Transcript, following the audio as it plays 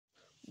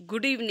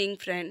Good evening,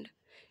 friend.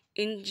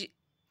 In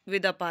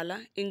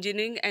Vidapala,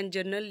 Engineering and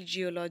General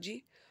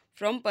Geology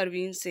from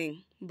Parvin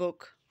Singh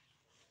book.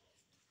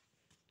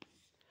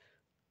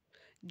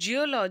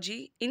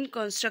 Geology in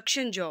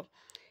construction job.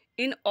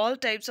 In all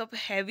types of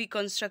heavy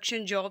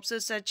construction jobs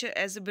such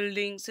as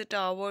buildings,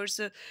 towers,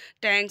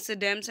 tanks,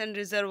 dams and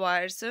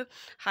reservoirs,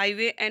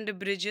 highway and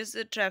bridges,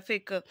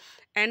 traffic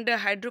and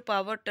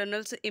hydropower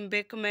tunnels,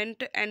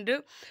 embankment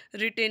and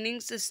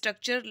retaining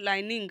structure,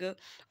 lining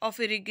of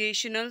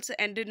irrigationals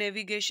and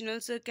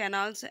navigationals,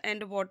 canals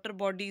and water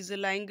bodies,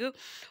 lying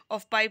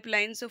of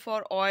pipelines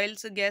for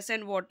oils, gas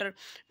and water,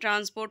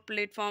 transport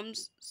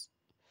platforms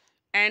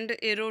and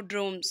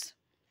aerodromes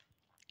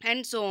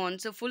and so on.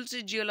 So full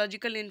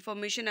geological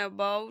information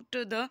about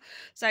the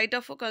site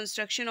of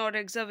construction or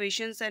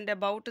excavations and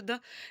about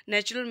the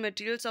natural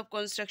materials of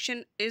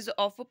construction is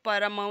of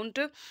paramount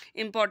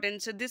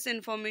importance. This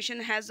information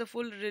has a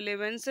full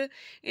relevance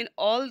in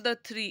all the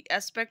three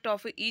aspects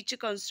of each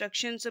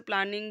construction's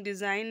planning,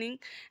 designing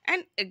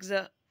and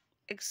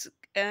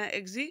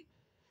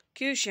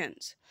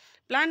executions.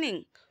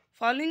 Planning.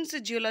 Following the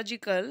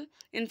geological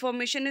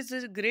information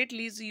is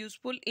greatly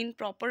useful in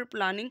proper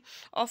planning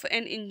of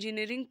an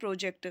engineering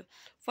project.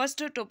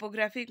 First, a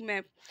topographic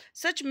map.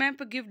 Such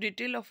map give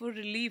detail of a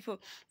relief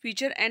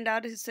feature and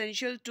are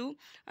essential to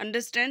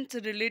understand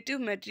the relative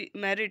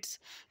merits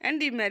and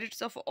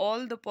demerits of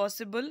all the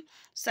possible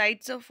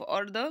sites of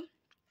or the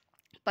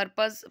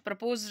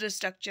proposed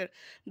structure.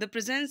 The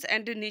presence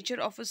and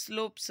nature of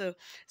slopes,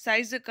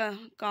 size,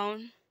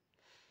 con-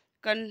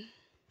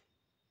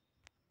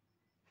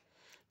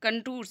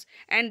 contours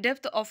and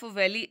depth of a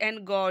valley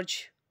and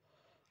gorge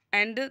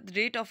and the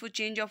rate of a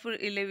change of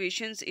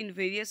elevations in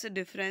various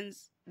different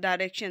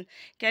directions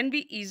can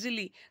be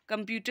easily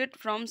computed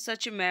from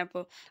such a map.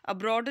 A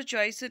broad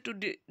choice to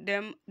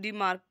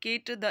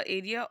demarcate the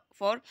area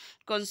for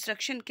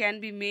construction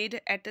can be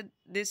made at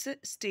this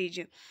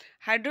stage.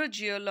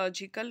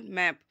 Hydrogeological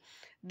map.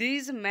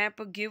 These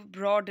maps give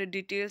broad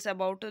details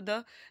about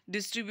the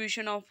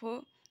distribution of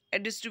a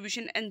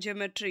distribution and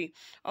geometry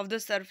of the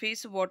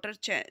surface water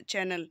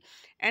channel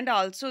and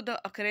also the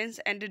occurrence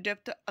and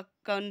depth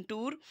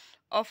contour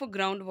of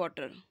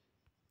groundwater.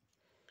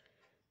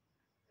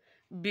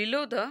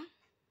 Below the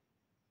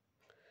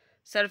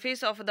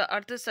surface of the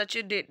earth, such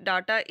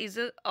data is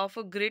of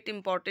a great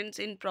importance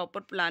in proper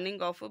planning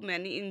of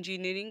many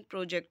engineering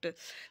projects.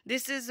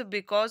 This is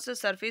because the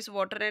surface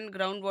water and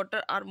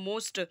groundwater are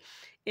most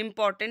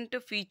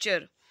important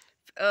feature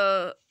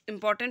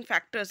important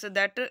factors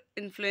that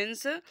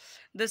influence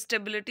the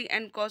stability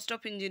and cost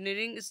of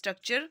engineering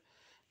structure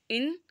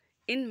in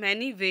in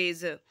many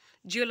ways.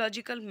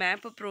 Geological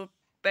map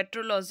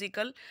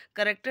petrological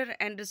character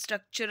and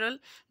structural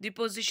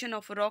deposition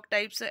of rock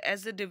types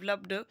as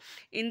developed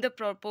in the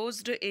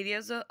proposed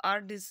areas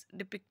are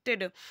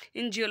depicted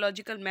in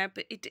geological map.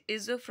 It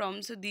is from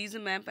these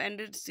map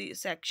and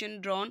section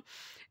drawn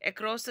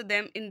across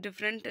them in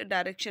different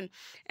direction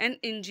and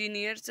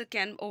engineers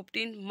can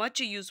obtain much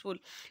useful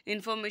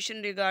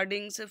information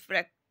regarding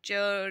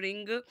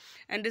fracturing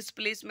and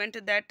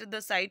displacement that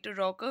the site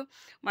rock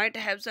might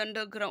have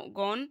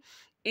undergone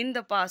in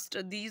the past.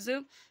 These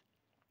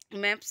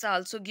maps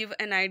also give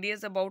an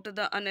ideas about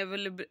the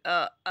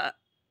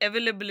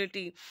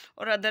availability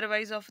or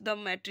otherwise of the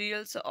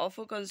materials of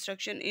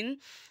construction in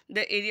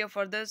the area.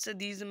 Further,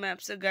 these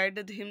maps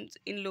guide him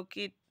in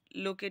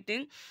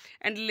locating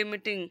and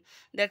limiting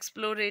the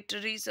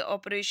exploratory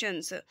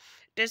operations.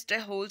 Test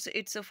holds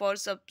its for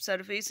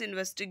subsurface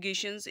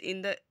investigations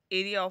in the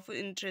area of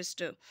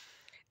interest.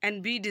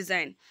 And B,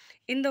 design.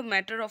 In the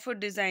matter of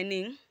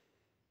designing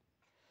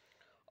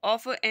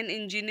of an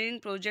engineering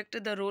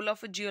project, the role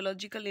of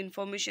geological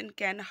information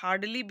can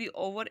hardly be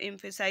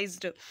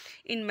overemphasized.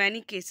 In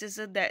many cases,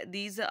 that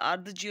these are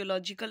the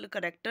geological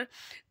character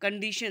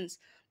conditions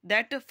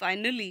that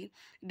finally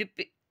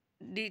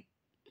di-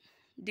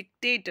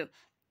 dictate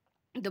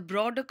the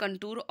broad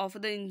contour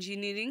of the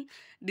engineering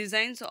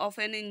designs of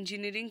an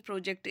engineering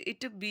project.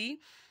 Be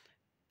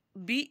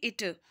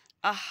it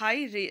a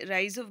high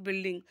rise of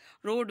building,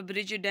 road,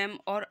 bridge, dam,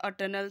 or a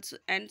tunnels,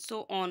 and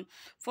so on.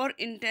 For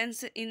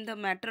instance, in the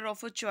matter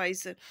of a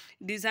choice,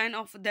 design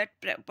of that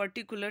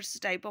particular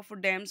type of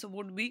dams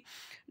would be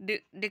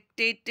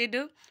dictated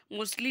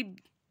mostly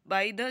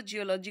by the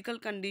geological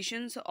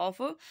conditions of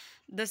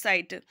the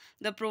site,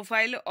 the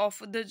profile of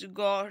the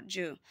gorge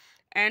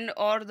and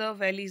or the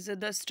valleys,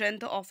 the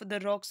strength of the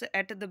rocks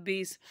at the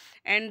base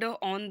and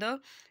on the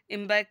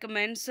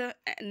embankments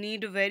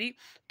need very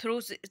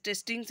thorough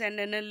testings and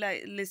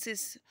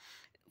analysis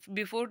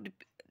before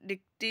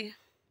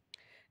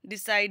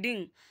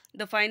deciding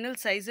the final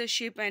size,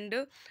 shape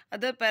and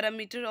other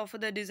parameter of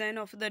the design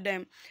of the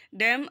dam.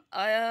 Dam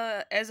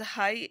as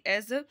high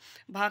as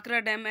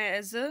Bhakra Dam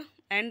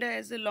and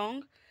as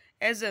long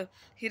as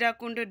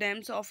Hirakund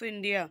dams of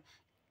India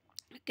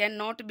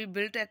cannot be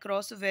built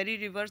across very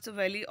rivers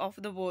valley of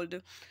the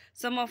world.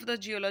 Some of the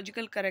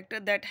geological character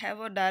that have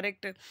a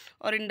direct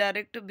or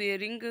indirect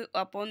bearing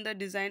upon the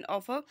design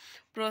of a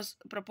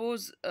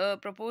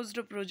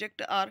proposed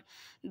project are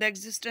the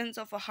existence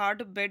of a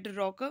hard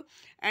bedrock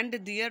and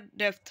their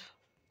depth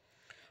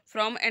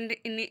from and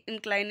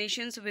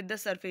inclinations with the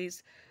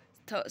surface.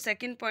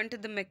 Second point,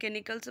 the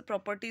mechanical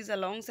properties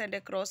along and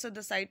across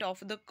the site of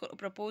the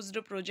proposed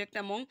project.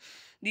 Among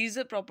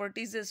these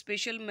properties,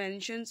 special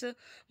mentions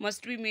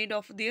must be made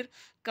of their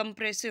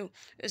compressive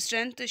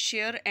strength,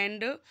 shear,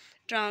 and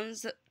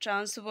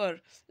transfer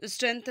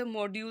strength,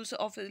 modules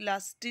of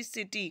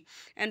elasticity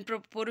and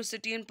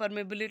porosity and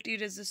permeability,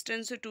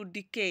 resistance to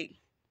decay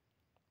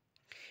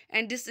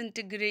and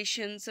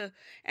disintegrations,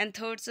 and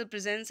thirds,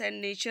 presence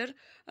nature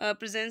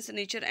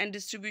and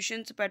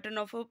distributions pattern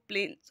of a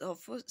plane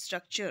of a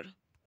structure.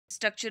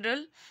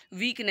 Structural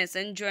weakness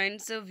and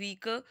joints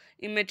weak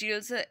in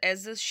materials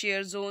as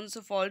shear zones,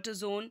 fault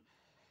zone,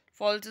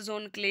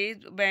 clay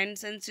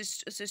bands, and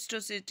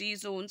cystosity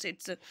zones.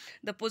 It's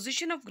the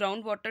position of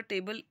groundwater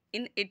table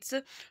in its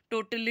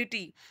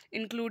totality,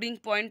 including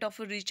point of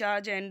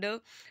recharge and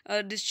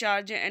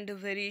discharge and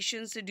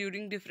variations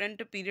during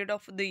different period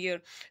of the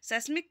year.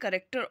 Seismic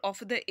character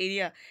of the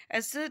area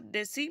as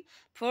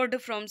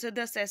deciphered from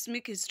the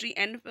seismic history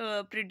and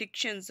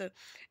predictions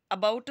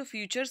about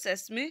future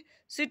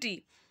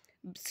seismicity.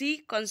 See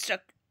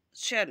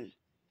construction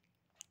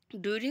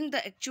during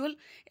the actual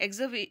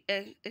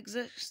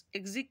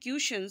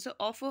executions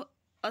of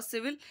a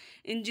civil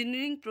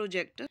engineering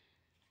project.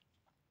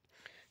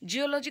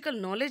 Geological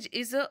knowledge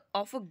is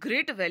of a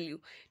great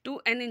value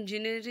to an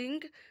engineer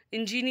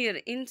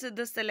in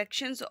the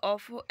selections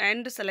of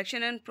and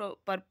selection and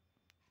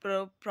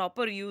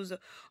proper use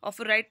of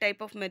a right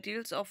type of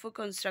materials of a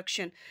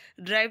construction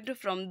derived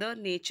from the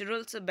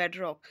natural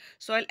bedrock,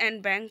 soil,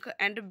 and bank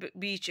and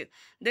beach.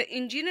 The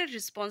engineer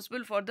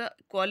responsible for the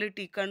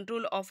quality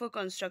control of a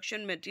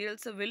construction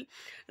materials will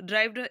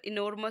derive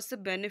enormous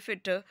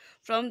benefit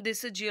from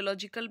this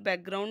geological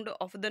background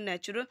of the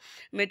natural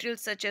materials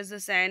such as the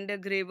sand,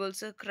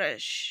 gravels,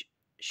 crushed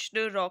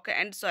rock,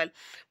 and soil.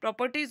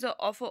 Properties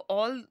of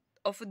all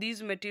of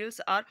these materials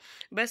are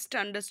best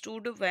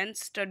understood when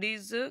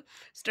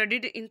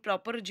studied in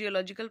proper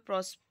geological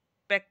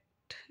perspective.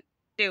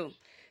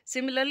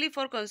 Similarly,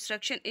 for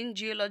construction in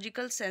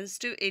geological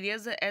sensitive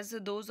areas as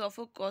those of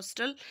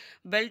coastal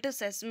belt,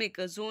 seismic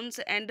zones,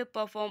 and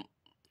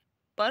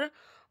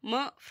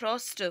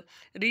permafrost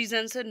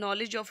regions,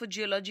 knowledge of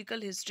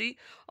geological history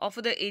of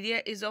the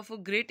area is of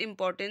great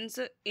importance.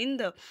 In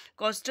the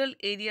coastal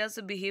areas,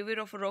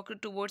 behavior of rock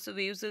towards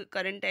waves,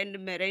 current,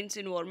 and marine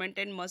environment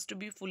and must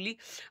be fully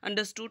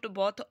understood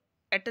both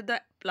at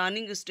the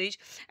planning stage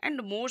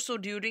and more so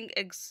during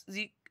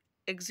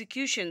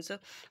executions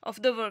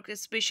of the work. A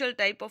special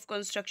type of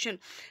construction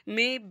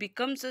may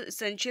becomes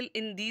essential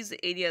in these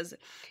areas.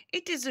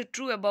 It is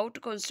true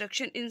about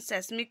construction in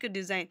seismic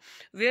design,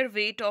 where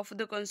weight of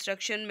the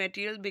construction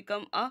material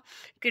become a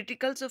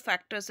critical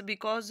factors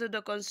because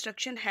the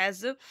construction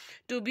has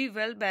to be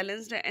well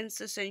balanced and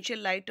essential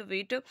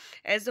lightweight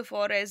as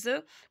far as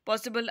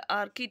possible.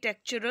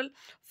 Architectural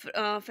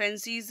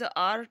fancies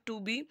are to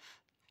be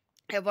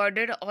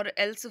avoided or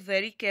else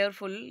very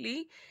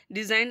carefully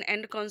designed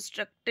and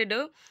constructed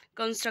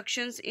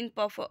constructions in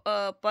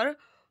permafrost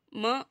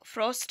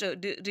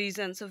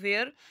regions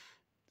where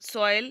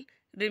soil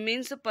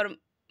remains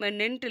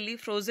permanently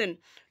frozen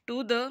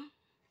to the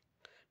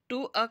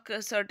to a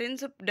certain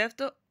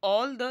depth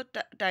all the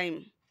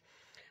time.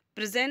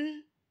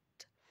 Present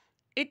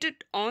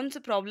it on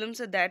problems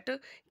that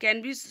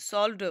can be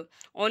solved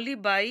only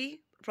by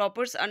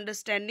proper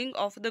understanding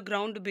of the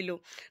ground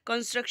below.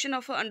 Construction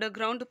of an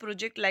underground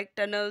project like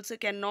tunnels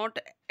cannot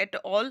at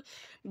all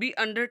be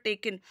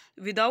undertaken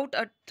without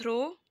a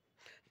through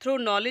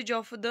knowledge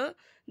of the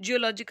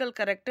geological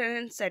character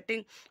and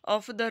setting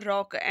of the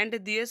rock and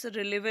their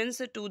relevance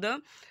to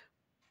the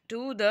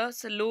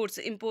loads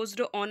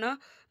imposed on a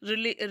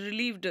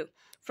relieved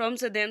from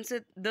them.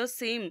 The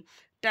same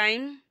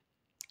time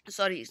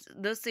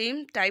the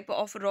same type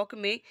of rock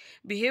may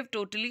behave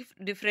totally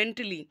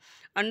differently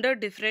under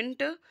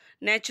different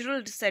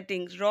natural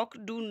settings. Rock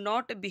do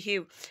not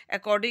behave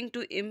according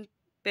to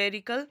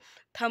empirical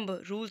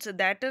thumb rules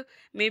that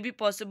may be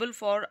possible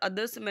for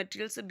other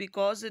materials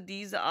because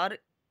these are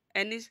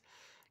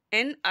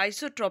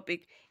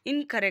anisotropic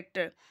in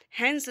character.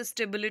 Hence,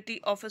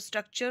 stability of a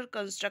structure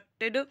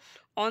constructed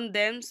on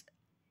them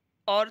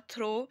or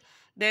through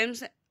them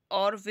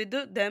or with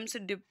them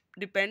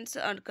depends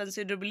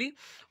considerably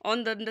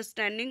on the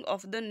understanding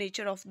of the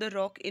nature of the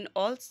rock in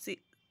all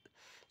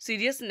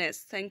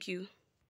seriousness. Thank you.